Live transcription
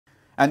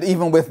And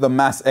even with the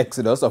mass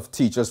exodus of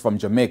teachers from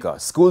Jamaica,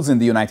 schools in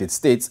the United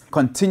States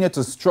continue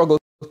to struggle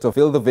to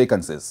fill the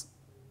vacancies.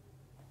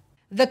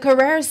 The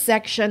career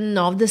section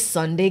of the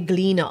Sunday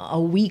Gleaner,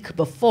 a week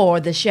before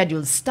the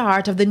scheduled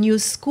start of the new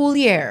school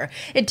year.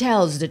 It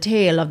tells the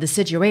tale of the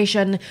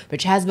situation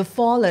which has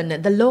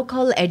befallen the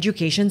local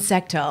education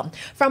sector,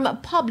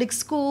 from public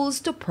schools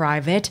to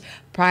private,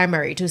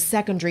 primary to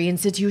secondary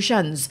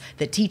institutions.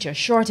 The teacher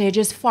shortage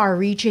is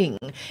far-reaching.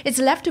 It's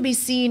left to be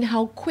seen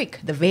how quick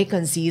the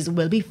vacancies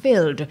will be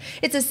filled.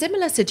 It's a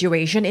similar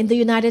situation in the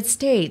United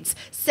States.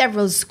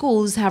 Several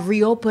schools have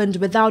reopened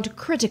without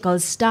critical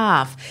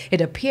staff. It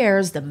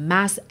appears the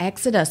mass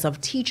exodus of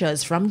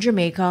teachers from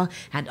Jamaica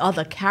and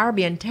other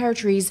Caribbean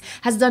territories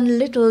has done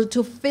little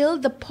to fill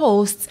the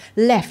posts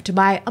left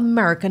by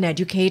American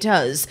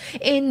educators.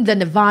 In the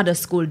Nevada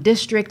School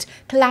District,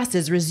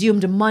 classes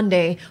resumed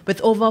Monday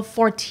with over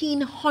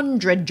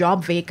 1,400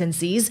 job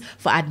vacancies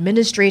for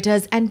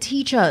administrators and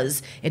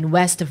teachers. In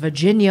West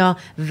Virginia,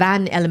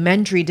 Van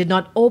Elementary did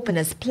not open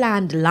as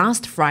planned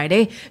last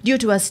Friday due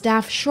to a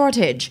staff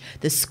shortage.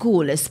 The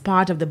school is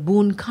part of the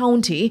Boone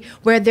County,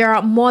 where there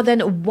are more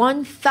than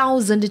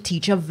 1,000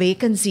 teacher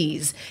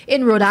vacancies.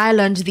 In Rhode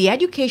Island, the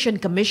Education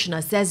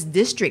Commissioner says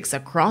districts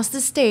across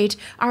the state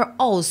are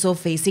also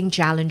facing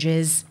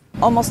challenges.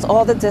 Almost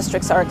all the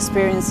districts are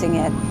experiencing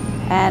it,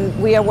 and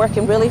we are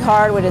working really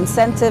hard with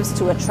incentives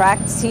to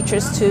attract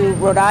teachers to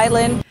Rhode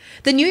Island.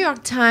 The New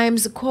York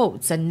Times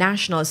quotes a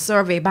national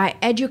survey by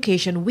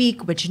Education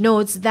Week, which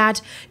notes that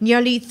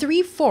nearly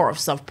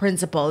 3/4 of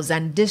principals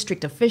and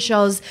district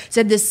officials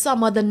said this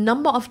summer the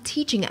number of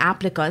teaching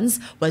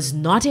applicants was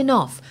not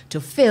enough to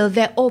fill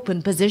their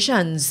open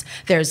positions.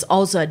 There's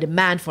also a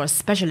demand for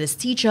specialist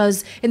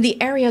teachers in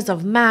the areas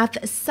of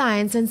math,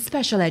 science, and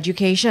special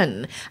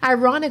education.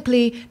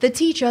 Ironically, the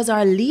teachers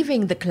are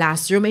leaving the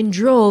classroom in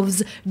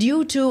droves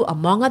due to,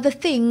 among other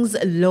things,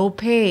 low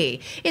pay.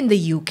 In the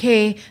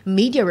UK,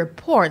 media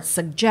reports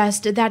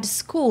suggest that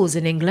schools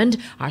in England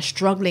are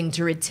struggling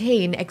to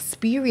retain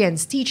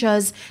experienced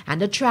teachers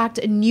and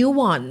attract new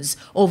ones.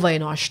 Over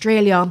in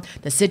Australia,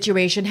 the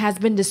situation has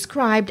been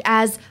described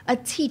as a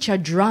teacher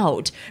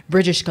drought.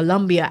 British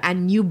Columbia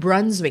and New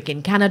Brunswick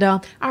in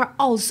Canada are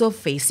also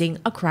facing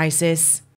a crisis.